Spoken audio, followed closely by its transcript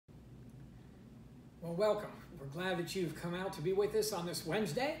Well, welcome. We're glad that you've come out to be with us on this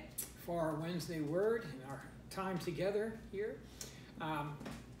Wednesday for our Wednesday Word and our time together here.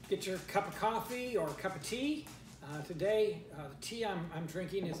 Get your cup of coffee or a cup of tea. Today, the tea I'm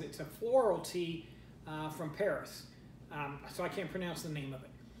drinking it's a floral tea from Paris. So I can't pronounce the name of it,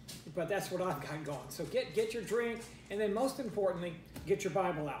 but that's what I've got going. So get your drink, and then most importantly, get your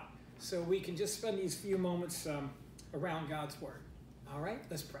Bible out so we can just spend these few moments around God's Word. All right,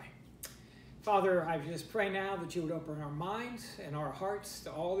 let's pray. Father, I just pray now that you would open our minds and our hearts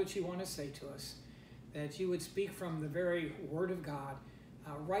to all that you want to say to us, that you would speak from the very Word of God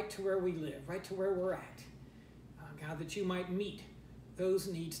right to where we live, right to where we're at. God, that you might meet those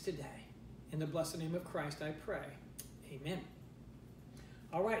needs today. In the blessed name of Christ, I pray. Amen.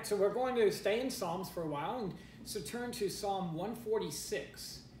 All right, so we're going to stay in Psalms for a while, and so turn to Psalm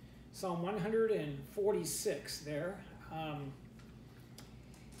 146. Psalm 146 there.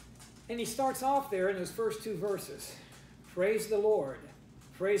 And he starts off there in those first two verses. Praise the Lord,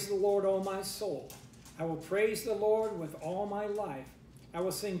 O my soul. I will praise the Lord with all my life. I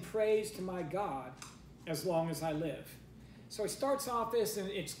will sing praise to my God as long as I live. So it starts off this, and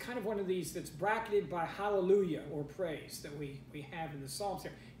it's kind of one of these that's bracketed by hallelujah or praise that we have in the Psalms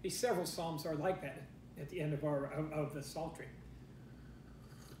here. These several Psalms are like that at the end of the Psaltery.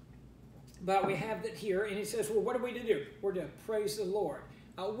 But we have that here, and he says, well, what are we to do? We're to praise the Lord.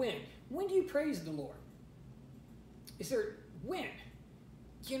 When? When do you praise the Lord? Is there when?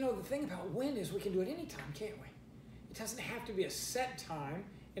 You know, the thing about when is we can do it anytime, can't we? It doesn't have to be a set time,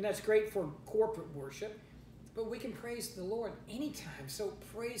 and that's great for corporate worship, but we can praise the Lord anytime. So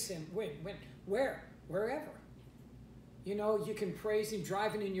praise him when, where, wherever. You know, you can praise him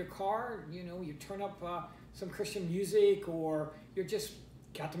driving in your car. You know, you turn up some Christian music, or you're just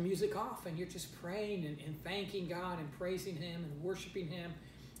got the music off and you're just praying and thanking God and praising him and worshiping him.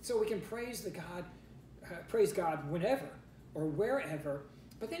 So we can praise God whenever or wherever.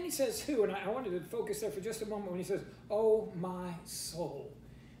 But then he says who, and I wanted to focus there for just a moment when he says, oh my soul,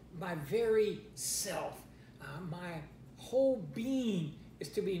 my very self, my whole being is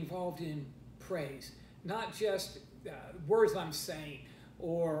to be involved in praise. Not just words I'm saying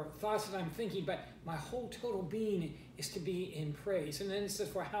or thoughts that I'm thinking, but my whole total being is to be in praise. And then it says,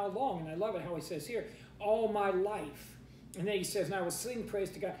 for how long? And I love it how he says here, all my life. And then he says, and I will sing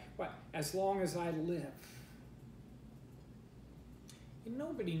praise to God, what? As long as I live. And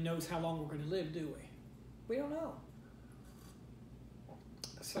nobody knows how long we're going to live, do we? We don't know.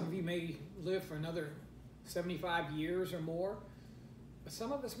 Some of you may live for another 75 years or more, but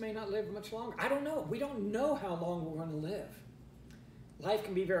some of us may not live much longer. I don't know. We don't know how long we're going to live. Life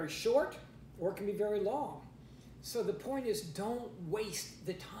can be very short, or it can be very long. So the point is, don't waste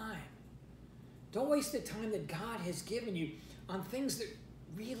the time. Don't waste the time that God has given you on things that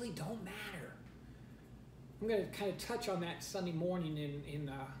really don't matter. I'm going to kind of touch on that Sunday morning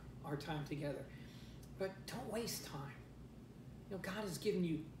in our time together. But don't waste time. You know, God has given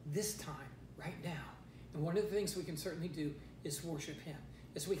you this time right now. And one of the things we can certainly do is worship him,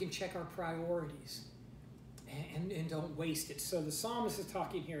 is we can check our priorities. And don't waste it. So the psalmist is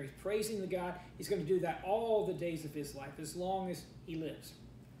talking here. He's praising the God. He's going to do that all the days of his life, as long as he lives.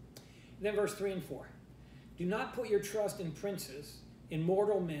 And then verse 3 and 4. Do not put your trust in princes, in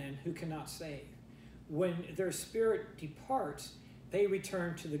mortal men who cannot save. When their spirit departs, they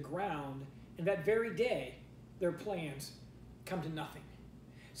return to the ground, and that very day their plans come to nothing.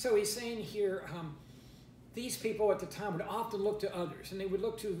 So he's saying here, these people at the time would often look to others, and they would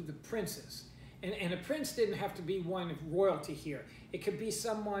look to the princes. And a prince didn't have to be one of royalty here. It could be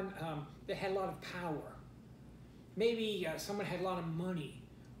someone that had a lot of power. Maybe someone had a lot of money,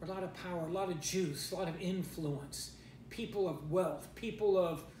 or a lot of power, a lot of juice, a lot of influence, people of wealth, people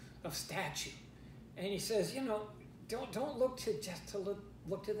of stature. And he says, you know, don't look to just to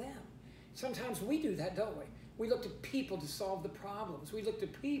look to them. Sometimes we do that, don't we? We look to people to solve the problems. We look to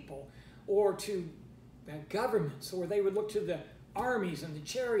people or to governments, or they would look to the armies and the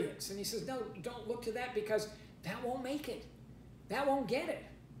chariots. And he says, no, don't look to that, because that won't make it. That won't get it.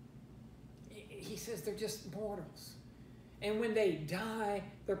 He says they're just mortals. And when they die,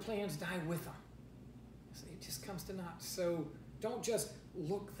 their plans die with them. So it just comes to naught. So don't just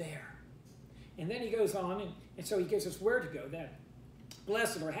look there. And then he goes on, and so he gives us where to go then.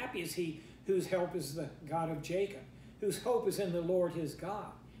 Blessed or happy is he whose help is the God of Jacob, whose hope is in the Lord his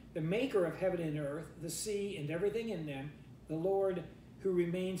God, the maker of heaven and earth, the sea and everything in them, the Lord who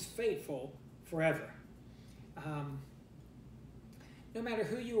remains faithful forever. No matter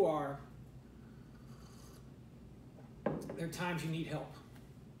who you are, there are times you need help.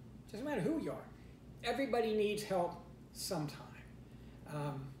 Doesn't matter who you are. Everybody needs help sometime.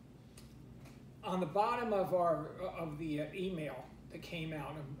 on the bottom of the email that came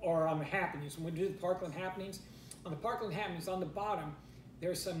out, or on the happenings, when we do the Parkland happenings, on the Parkland happenings, on the bottom,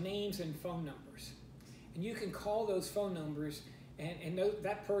 there's some names and phone numbers. And you can call those phone numbers, and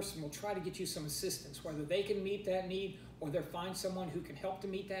that person will try to get you some assistance, whether they can meet that need, or they'll find someone who can help to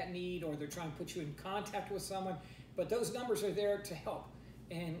meet that need, or they're trying to put you in contact with someone. But those numbers are there to help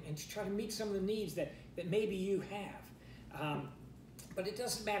and to try to meet some of the needs that maybe you have. But it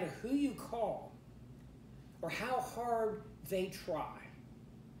doesn't matter who you call or how hard they try.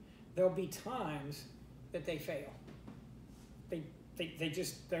 There'll be times that they fail.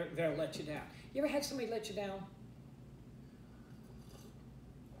 They'll let you down. You ever had somebody let you down?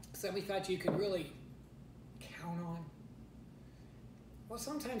 Somebody thought you could really count on? Well,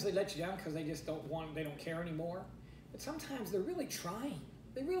 sometimes they let you down because they just they don't care anymore. But sometimes they're really trying.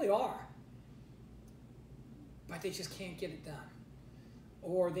 They really are. But they just can't get it done.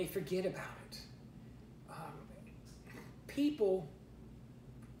 Or they forget about it.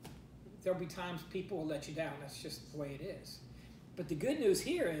 There'll be times people will let you down. That's just the way it is. But the good news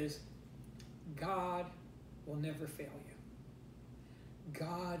here is God will never fail you.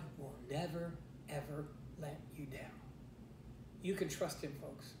 God will never, ever let you down. You can trust him,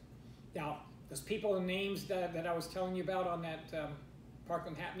 folks. Now, those people and names that I was telling you about on that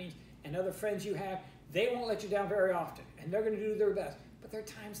Parkland happenings, and other friends you have, they won't let you down very often, and they're going to do their best. But there are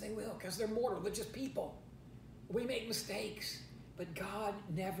times they will, because they're mortal. They're just people. We make mistakes, but God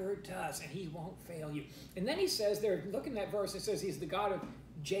never does, and he won't fail you. And then he says there, look in that verse, it says he's the God of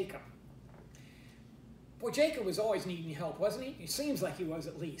Jacob. Boy, Jacob was always needing help, wasn't he? It seems like he was,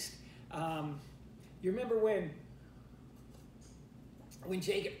 at least. You remember when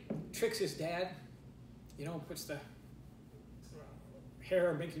Jacob tricks his dad, puts the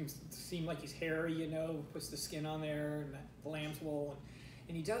hair, makes him seem like he's hairy, puts the skin on there and the lamb's wool,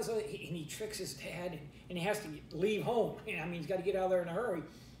 and he does it, and he tricks his dad, and he has to leave home. He's got to get out of there in a hurry,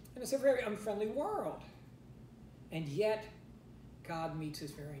 and it's a very unfriendly world. And yet, God meets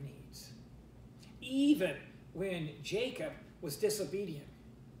his very needs. Even when Jacob was disobedient,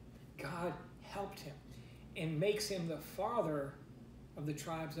 God helped him and makes him the father of the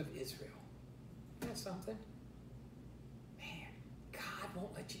tribes of Israel. Isn't that something? Man, God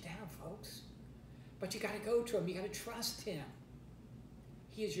won't let you down, folks. But you got to go to him. You got to trust him.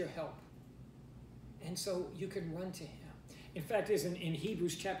 He is your help. And so you can run to him. In fact, it's in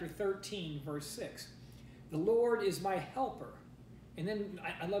Hebrews chapter 13, verse 6. The Lord is my helper. And then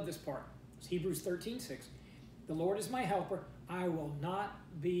I love this part. It's Hebrews 13, 6. The Lord is my helper. I will not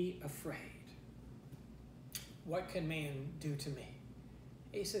be afraid. What can man do to me?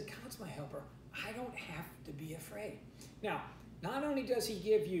 He said, God's my helper. I don't have to be afraid. Now, not only does he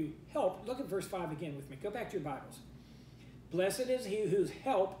give you help, look at verse 5 again with me. Go back to your Bibles. Blessed is he whose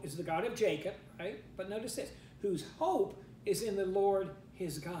help is the God of Jacob, right? But notice this, whose hope is in the Lord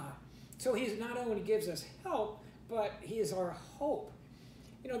his God. So he not only gives us help, but he is our hope.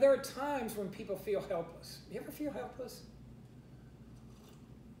 There are times when people feel helpless. You ever feel helpless?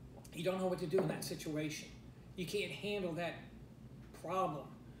 You don't know what to do in that situation. You can't handle that problem.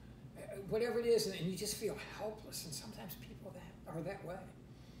 Whatever it is, and you just feel helpless. And sometimes people are that way.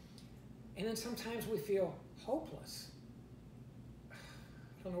 And then sometimes we feel hopeless. I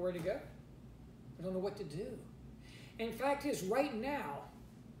don't know where to go. I don't know what to do. And in fact, is right now,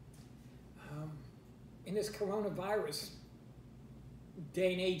 in this coronavirus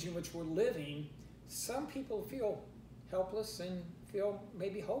day and age in which we're living, some people feel helpless and feel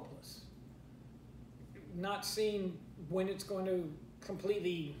maybe hopeless. Not seeing when it's going to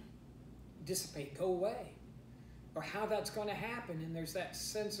completely dissipate, go away, or how that's going to happen. And there's that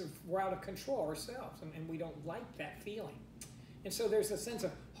sense of we're out of control ourselves, and we don't like that feeling. And so there's a sense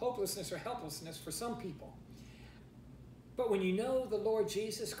of hopelessness or helplessness for some people. But when you know the Lord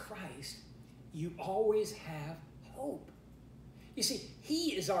Jesus Christ, you always have hope. You see,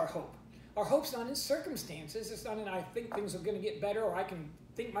 he is our hope. Our hope's not in circumstances. It's not in I think things are going to get better, or I can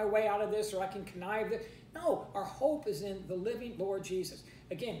think my way out of this, or I can connive this. No, our hope is in the living Lord Jesus.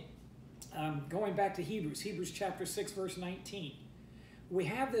 Again, going back to Hebrews chapter 6, verse 19. We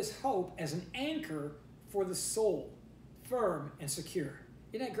have this hope as an anchor for the soul, firm and secure.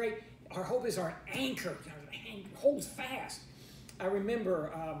 Isn't that great? Our hope is our anchor. It holds fast. I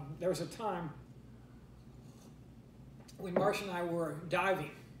remember there was a time when Marcia and I were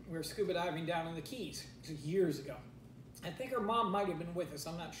diving. We were scuba diving down in the Keys. It was years ago. I think her mom might have been with us.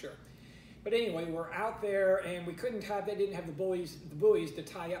 I'm not sure. But anyway, we're out there, and we couldn't have, they didn't have the buoys to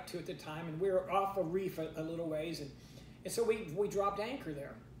tie up to at the time, and we were off a reef a little ways, and so we dropped anchor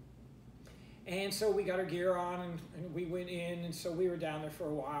there. And so we got our gear on, and we went in, and so we were down there for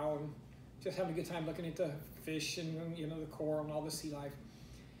a while, and just having a good time looking at the fish and, you know, the coral and all the sea life.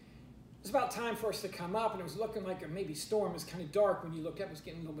 It was about time for us to come up, and it was looking like a maybe storm. It was kind of dark. When you looked up, it was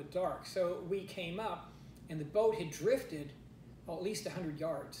getting a little bit dark. So we came up, and the boat had drifted at least 100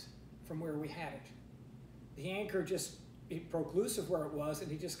 yards from where we had it. The anchor just, it broke loose of where it was,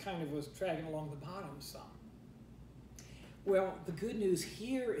 and it just kind of was dragging along the bottom some. Well, the good news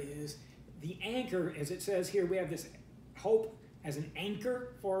here is the anchor, as it says here, we have this hope as an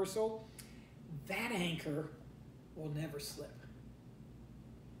anchor for our soul. That anchor will never slip.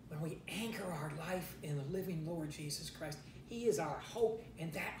 When we anchor our life in the living Lord Jesus Christ, he is our hope,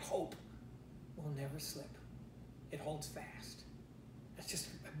 and that hope will never slip. It holds fast. That's just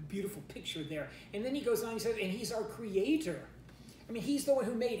a beautiful picture there. And then he goes on, he says, and he's our creator. I mean, he's the one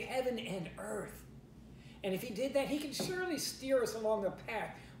who made heaven and earth. And if he did that, he can surely steer us along the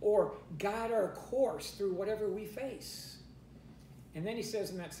path or guide our course through whatever we face. And then he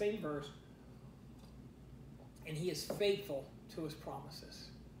says in that same verse, and he is faithful to his promises.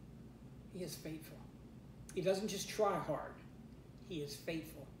 He is faithful. He doesn't just try hard. He is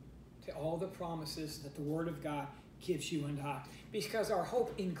faithful to all the promises that the Word of God gives you and I. Because our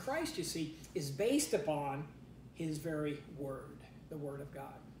hope in Christ, you see, is based upon his very Word, the Word of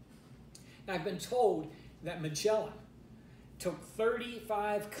God. Now, I've been told that Magellan took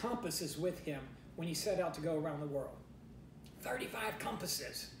 35 compasses with him when he set out to go around the world. 35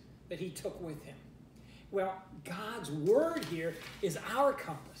 compasses that he took with him. Well, God's Word here is our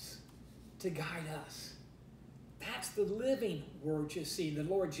compass to guide us. That's the living Word, you see, the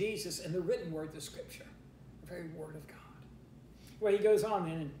Lord Jesus, and the written Word, the Scripture, the very Word of God. Well, he goes on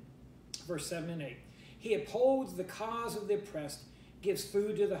then in verse 7 and 8. He upholds the cause of the oppressed, gives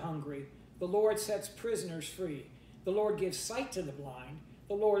food to the hungry. The Lord sets prisoners free. The Lord gives sight to the blind.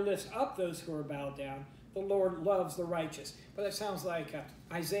 The Lord lifts up those who are bowed down. The Lord loves the righteous. But that sounds like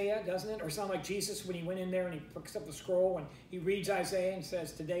Isaiah, doesn't it? Or sound like Jesus when he went in there and he picks up the scroll and he reads Isaiah and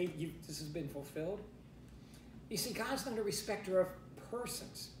says, today this has been fulfilled. You see, God's not a respecter of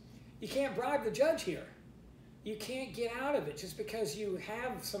persons. You can't bribe the judge here. You can't get out of it just because you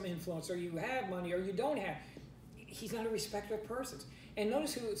have some influence or you have money or you don't have. He's not a respecter of persons. And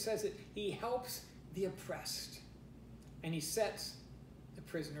notice who says that he helps the oppressed and he sets the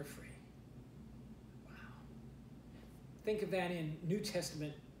prisoner free. Think of that in New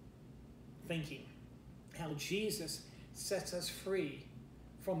Testament thinking, how Jesus sets us free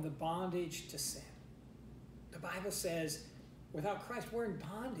from the bondage to sin. The Bible says, without Christ, we're in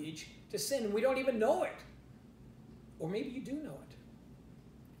bondage to sin, and we don't even know it. Or maybe you do know it.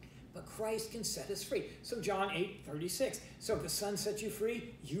 But Christ can set us free. So John 8:36. So if the Son sets you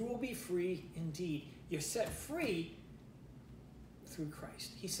free, you will be free indeed. You're set free through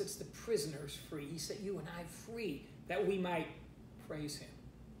Christ. He sets the prisoners free. He set you and I free, that we might praise him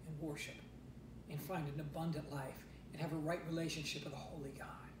and worship and find an abundant life and have a right relationship with the Holy God.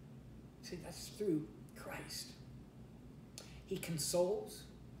 See, that's through Christ. He consoles,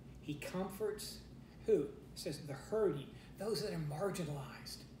 he comforts, who? It says the hurting, those that are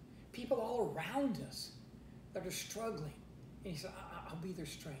marginalized, people all around us that are struggling. And he says, I'll be their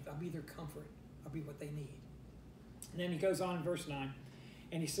strength, I'll be their comfort, I'll be what they need. And then he goes on in verse 9,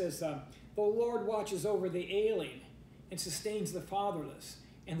 and he says, the Lord watches over the alien and sustains the fatherless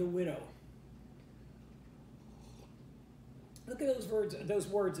and the widow. Look at those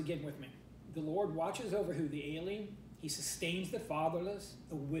words again with me. The Lord watches over who? The alien. He sustains the fatherless,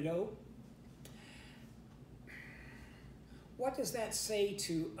 the widow. What does that say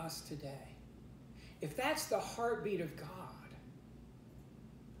to us today? If that's the heartbeat of God,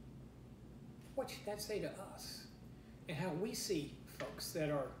 what should that say to us? And how we see folks that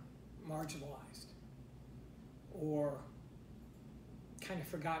are marginalized or kind of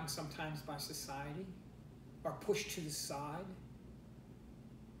forgotten sometimes by society or pushed to the side.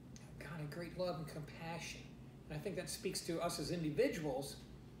 God, a great love and compassion. And I think that speaks to us as individuals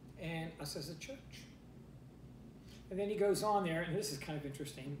and us as a church. And then he goes on there, and this is kind of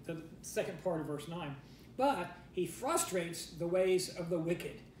interesting, the second part of verse 9. But he frustrates the ways of the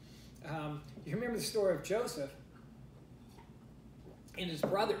wicked. You remember the story of Joseph and his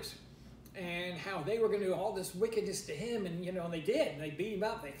brothers, and how they were going to do all this wickedness to him, and and they did. They beat him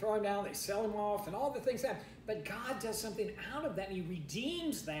up, they throw him down, they sell him off, and all the things that. But God does something out of that, and he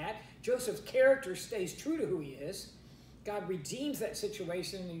redeems that. Joseph's character stays true to who he is. God redeems that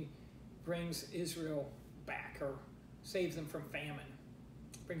situation, and he brings Israel back, or saves them from famine,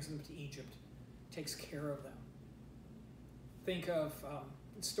 brings them to Egypt, takes care of them. Think of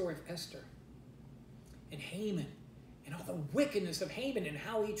the story of Esther and Haman, and all the wickedness of Haman and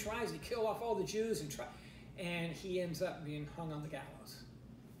how he tries to kill off all the Jews and he ends up being hung on the gallows.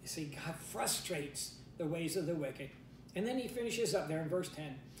 You see, God frustrates the ways of the wicked. And then he finishes up there in verse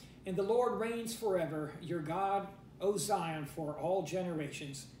 10. And the Lord reigns forever, your God, O Zion, for all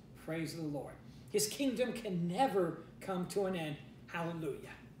generations. Praise the Lord. His kingdom can never come to an end. Hallelujah.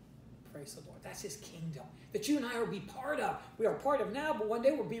 Praise the Lord. That's his kingdom that you and I will be part of. We are part of now, but one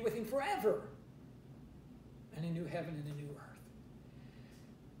day we'll be with him forever. And a new heaven and a new earth.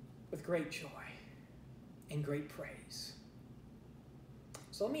 With great joy and great praise.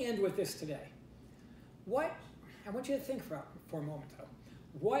 So let me end with this today. I want you to think for a moment though.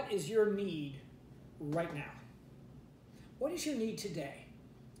 What is your need right now? What is your need today?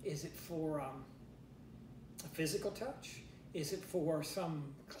 Is it for a physical touch? Is it for some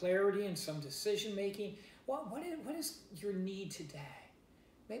clarity and some decision making? What is your need today?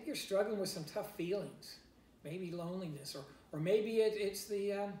 Maybe you're struggling with some tough feelings. Maybe loneliness, or maybe it's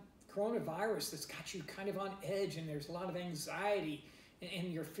the coronavirus that's got you kind of on edge and there's a lot of anxiety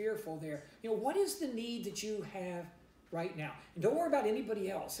and you're fearful there. What is the need that you have right now? And don't worry about anybody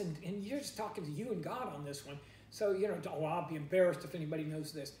else. And you're just talking to you and God on this one. So, I'll be embarrassed if anybody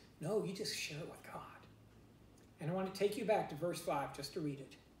knows this. No, you just share it with God. And I want to take you back to verse 5 just to read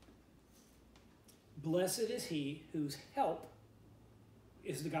it. Blessed is he whose help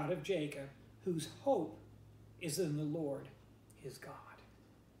is the God of Jacob, whose hope is in the Lord his God.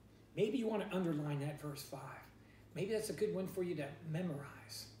 Maybe you want to underline that verse 5. Maybe that's a good one for you to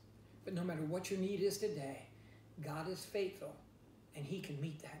memorize. But no matter what your need is today, God is faithful and he can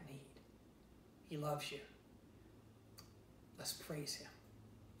meet that need. He loves you. Let's praise him.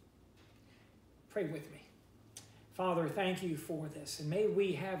 Pray with me. Father, thank you for this. And may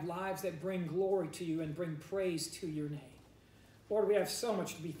we have lives that bring glory to you and bring praise to your name. Lord, we have so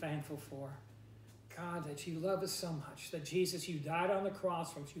much to be thankful for. God, that you love us so much. That Jesus, you died on the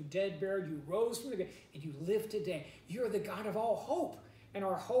cross, from you dead, buried, you rose from the grave, and you live today. You're the God of all hope. And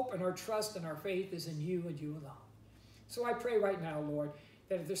our hope and our trust and our faith is in you and you alone. So I pray right now, Lord,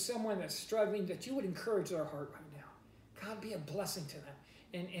 that if there's someone that's struggling, that you would encourage their heart right now. God, be a blessing to them.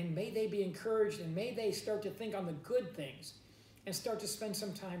 And may they be encouraged, and may they start to think on the good things and start to spend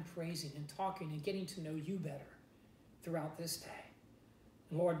some time praising and talking and getting to know you better throughout this day.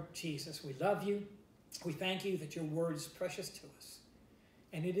 Lord Jesus, we love you. We thank you that your word is precious to us,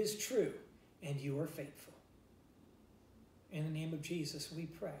 and it is true, and you are faithful. In the name of Jesus, we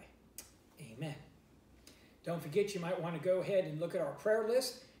pray. Amen. Don't forget, you might want to go ahead and look at our prayer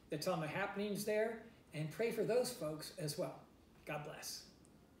list that's on the happenings there and pray for those folks as well. God bless.